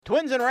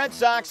Twins and Red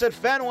Sox at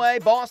Fenway.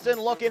 Boston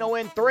looking to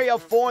win 3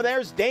 of 4.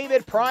 There's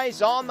David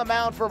Price on the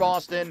mound for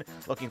Boston,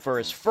 looking for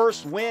his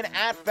first win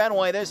at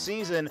Fenway this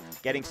season,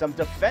 getting some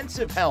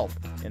defensive help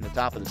in the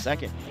top of the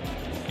second.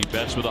 He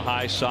bets with the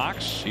high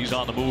Sox. He's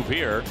on the move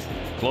here.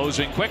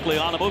 Closing quickly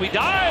on the move. He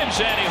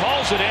dives and he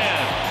hauls it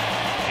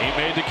in. He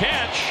made the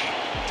catch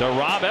to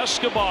Rob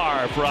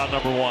Escobar for out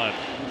number 1.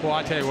 Well,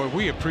 I tell you what,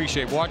 we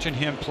appreciate watching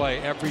him play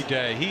every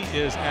day. He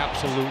is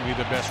absolutely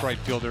the best right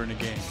fielder in the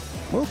game.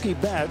 Mookie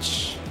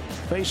Betts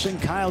facing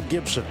Kyle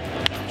Gibson.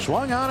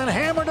 Swung on and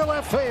hammered to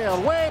left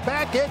field. Way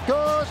back it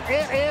goes.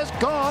 It is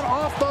gone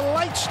off the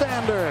light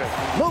standard.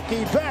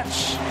 Mookie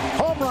Betts,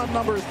 home run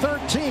number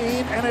 13,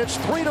 and it's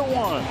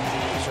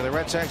 3-1. So the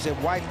Red Sox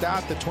have wiped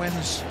out the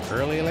Twins'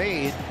 early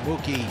lead.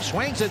 Mookie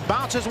swings it,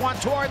 bounces one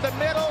toward the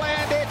middle,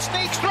 and it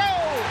sneaks through.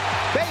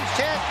 Base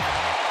hit.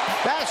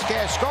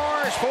 Vasquez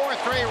scores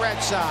 4-3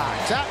 Red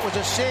Sox. That was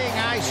a seeing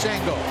eye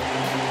single.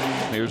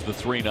 Here's the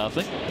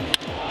 3-0.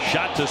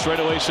 Shot to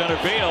straightaway center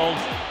field.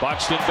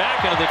 Buxton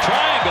back into the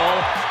triangle,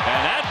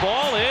 and that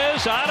ball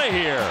is out of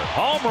here.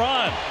 Home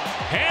run.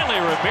 Hanley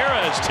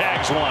Ramirez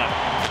tags one.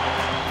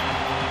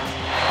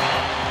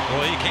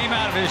 Well, he came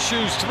out of his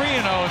shoes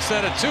 3-0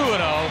 instead of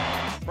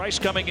 2-0. Price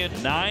coming in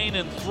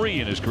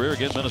 9-3 in his career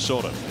against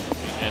Minnesota.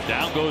 And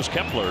down goes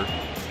Kepler.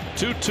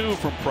 2-2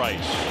 from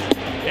Price.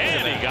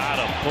 And he got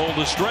him. Pulled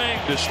the string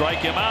to strike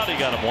him out. He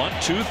got him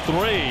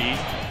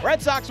 1-2-3. Red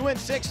Sox win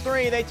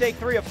 6-3. They take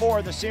 3 of 4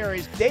 in the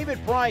series.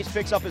 David Price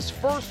picks up his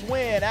first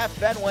win at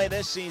Fenway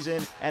this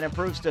season and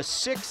improves to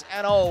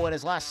 6-0 in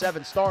his last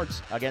 7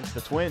 starts against the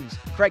Twins.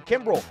 Craig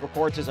Kimbrell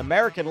records his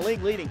American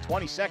League leading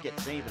 22nd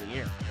save of the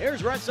year.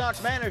 Here's Red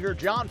Sox manager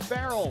John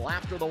Farrell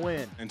after the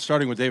win. And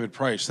starting with David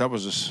Price, that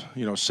was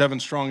 7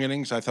 strong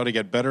innings. I thought he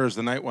got better as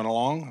the night went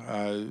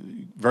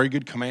along. Very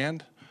good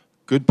command,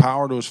 good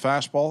power to his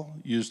fastball.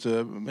 Used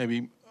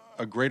maybe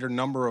a greater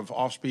number of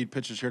off-speed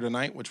pitches here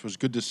tonight, which was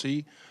good to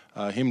see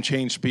him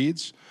change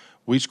speeds.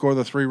 We score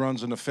the 3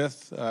 runs in the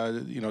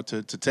 5th,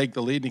 to take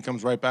the lead, and he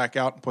comes right back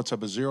out and puts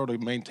up a 0 to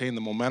maintain the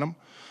momentum.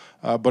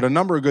 But a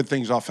number of good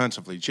things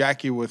offensively.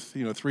 Jackie with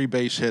 3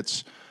 base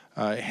hits.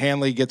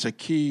 Hanley gets a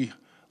key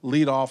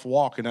leadoff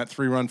walk in that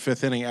 3-run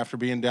 5th inning after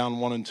being down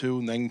 1-2,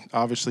 and then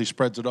obviously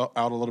spreads it out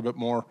a little bit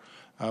more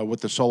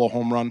with the solo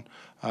home run.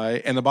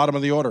 And the bottom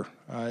of the order,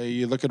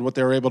 you look at what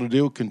they were able to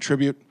do,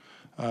 contribute.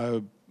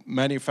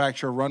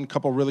 Manufacture a run,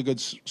 couple really good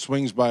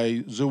swings by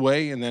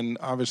Zoué, and then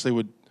obviously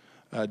with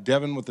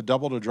Devin with the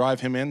double to drive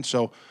him in.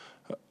 So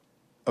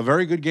a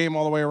very good game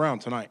all the way around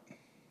tonight.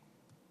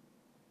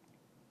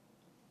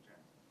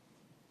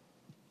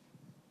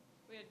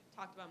 We had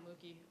talked about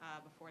Mookie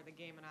before the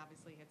game, and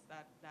obviously hits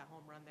that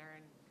home run there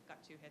and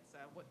got 2 hits.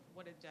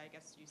 What did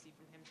you see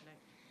from him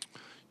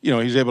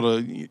tonight? He's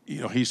able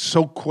to, he's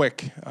so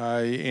quick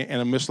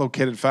and a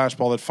mislocated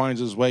fastball that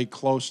finds his way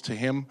close to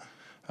him.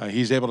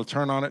 He's able to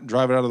turn on it,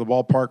 drive it out of the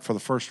ballpark for the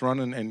first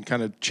run, and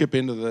kind of chip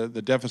into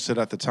the deficit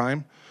at the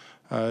time.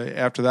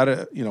 After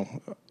that,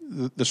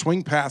 the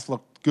swing path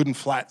looked good and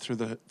flat through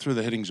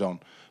the hitting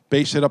zone.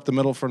 Base hit up the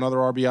middle for another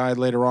RBI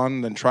later on,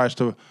 and then tries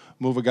to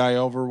move a guy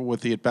over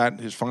with the at-bat,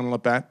 his final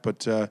at-bat.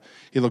 But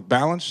he looked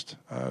balanced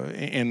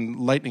and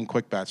lightning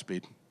quick bat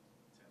speed.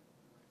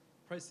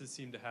 Price has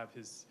seemed to have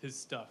his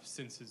stuff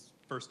since his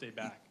first day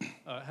back.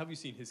 Have you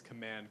seen his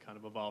command kind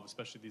of evolve,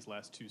 especially these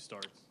last 2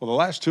 starts? Well, the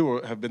last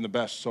 2 have been the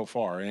best so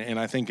far, and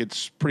I think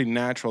it's pretty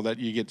natural that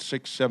you get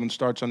 6, 7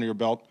 starts under your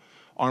belt.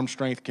 Arm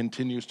strength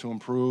continues to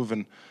improve,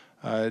 and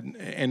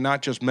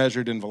not just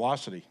measured in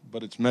velocity,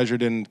 but it's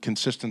measured in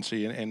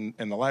consistency. And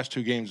the last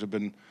 2 games have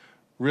been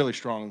really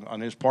strong on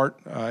his part.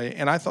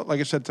 And I thought, like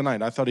I said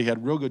tonight, I thought he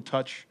had real good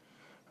touch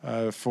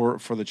for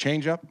the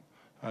changeup.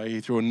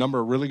 He threw a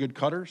number of really good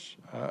cutters,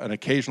 an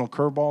occasional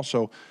curveball.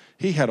 So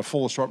he had a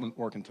full assortment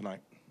working tonight.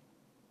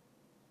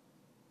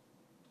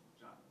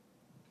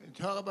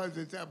 Talk about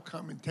this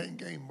upcoming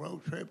 10-game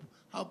road trip.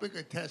 How big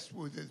a test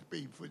will this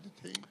be for the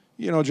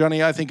team?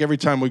 Johnny, I think every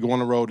time we go on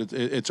the road,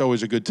 it's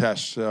always a good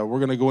test. We're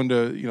going to go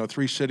into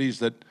 3 cities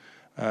that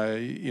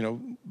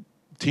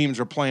teams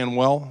are playing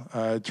well.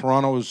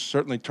 Toronto has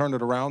certainly turned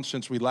it around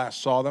since we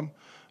last saw them.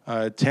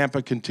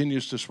 Tampa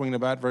continues to swing the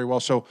bat very well.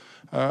 So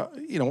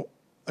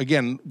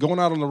again, going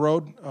out on the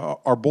road,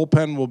 our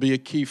bullpen will be a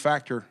key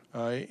factor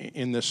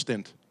in this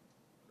stint.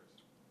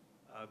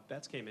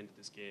 Betts came into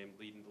this game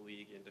leading the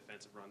league in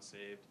defensive runs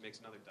saved, makes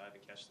another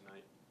diving catch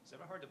tonight. Is it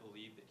ever hard to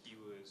believe that he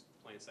was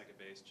playing second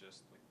base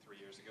just like 3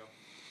 years ago?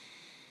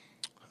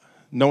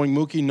 Knowing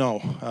Mookie, no.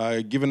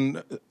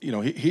 Given,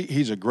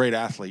 he's a great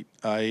athlete,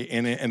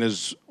 and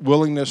his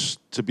willingness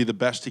to be the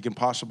best he can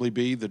possibly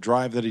be, the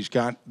drive that he's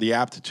got, the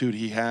aptitude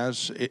he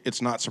has,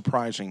 it's not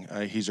surprising.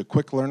 He's a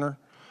quick learner.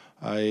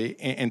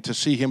 And to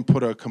see him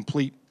put a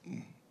complete,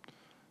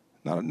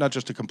 not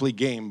just a complete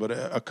game, but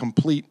a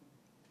complete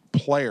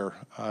player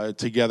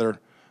together,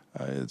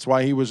 it's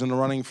why he was in the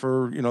running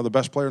for the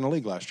best player in the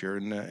league last year,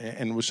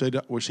 and we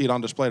see it on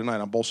display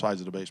tonight on both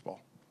sides of the baseball.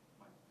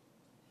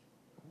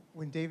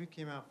 When David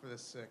came out for the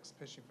sixth,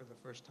 pitching for the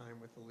first time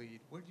with the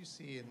lead, what did you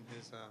see in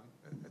his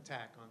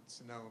attack on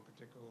Sano in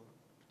particular?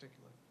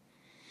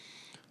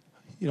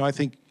 You know, I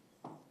think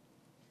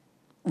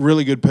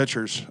really good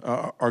pitchers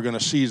are going to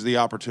seize the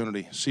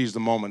opportunity, seize the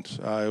moment.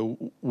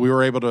 We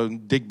were able to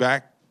dig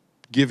back,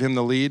 give him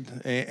the lead,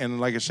 and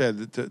like I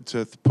said,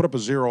 to put up a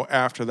 0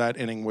 after that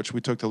inning, which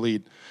we took the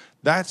lead,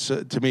 that's,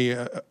 to me,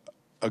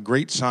 a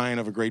great sign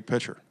of a great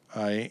pitcher.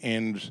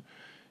 And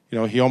you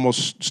know, he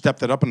almost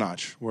stepped it up a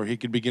notch where he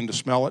could begin to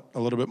smell it a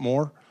little bit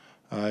more.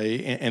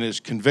 And his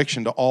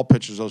conviction to all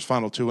pitches those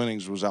final 2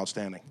 innings was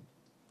outstanding.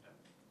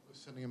 Was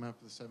sending him out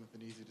for the 7th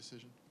an easy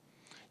decision?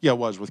 Yeah, it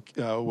was,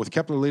 with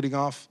Kepler leading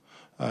off.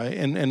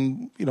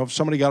 And you know, if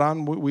somebody got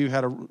on, we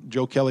had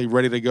Joe Kelly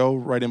ready to go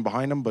right in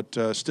behind him,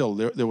 but still,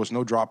 there was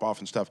no drop-off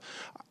and stuff.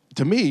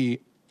 To me,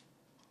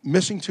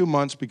 missing 2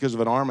 months because of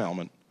an arm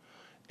ailment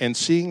and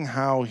seeing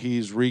how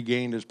he's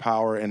regained his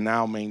power and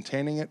now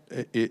maintaining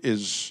it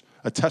is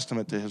a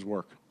testament to his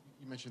work.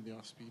 You mentioned the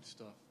off-speed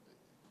stuff.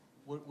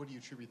 What do you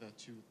attribute that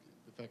to?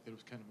 The fact that it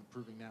was kind of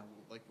improving now?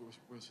 Like,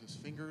 was his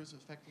fingers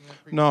affecting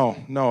that? No.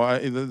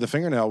 The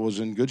fingernail was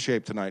in good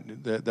shape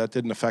tonight. That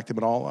didn't affect him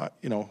at all.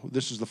 You know,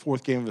 this is the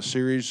 4th game of the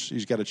series.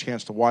 He's got a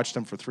chance to watch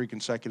them for 3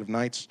 consecutive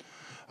nights.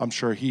 I'm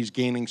sure he's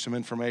gaining some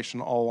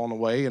information all along the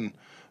way, and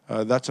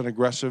that's an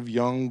aggressive,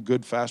 young,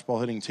 good fastball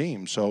hitting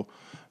team. So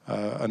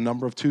a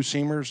number of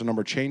 2-seamers, a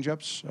number of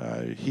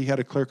changeups. He had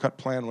a clear-cut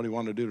plan what he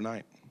wanted to do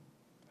tonight.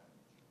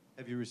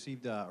 Have you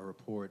received a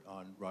report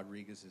on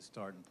Rodriguez's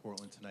start in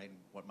Portland tonight, and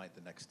what might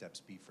the next steps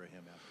be for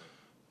him after?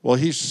 Well,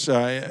 he's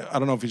I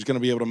don't know if he's going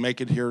to be able to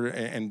make it here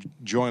and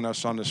join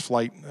us on this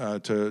flight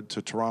to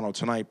Toronto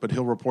tonight, but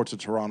he'll report to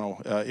Toronto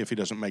if he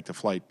doesn't make the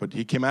flight. But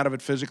he came out of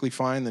it physically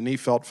fine. The knee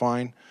felt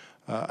fine.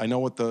 I know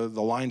what the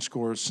line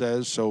score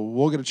says, so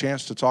we'll get a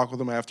chance to talk with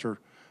him after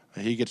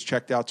he gets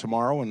checked out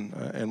tomorrow,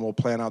 and we'll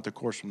plan out the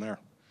course from there.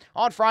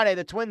 On Friday,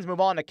 the Twins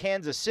move on to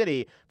Kansas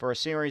City for a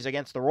series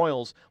against the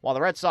Royals, while the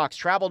Red Sox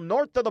travel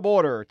north to the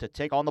border to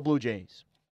take on the Blue Jays.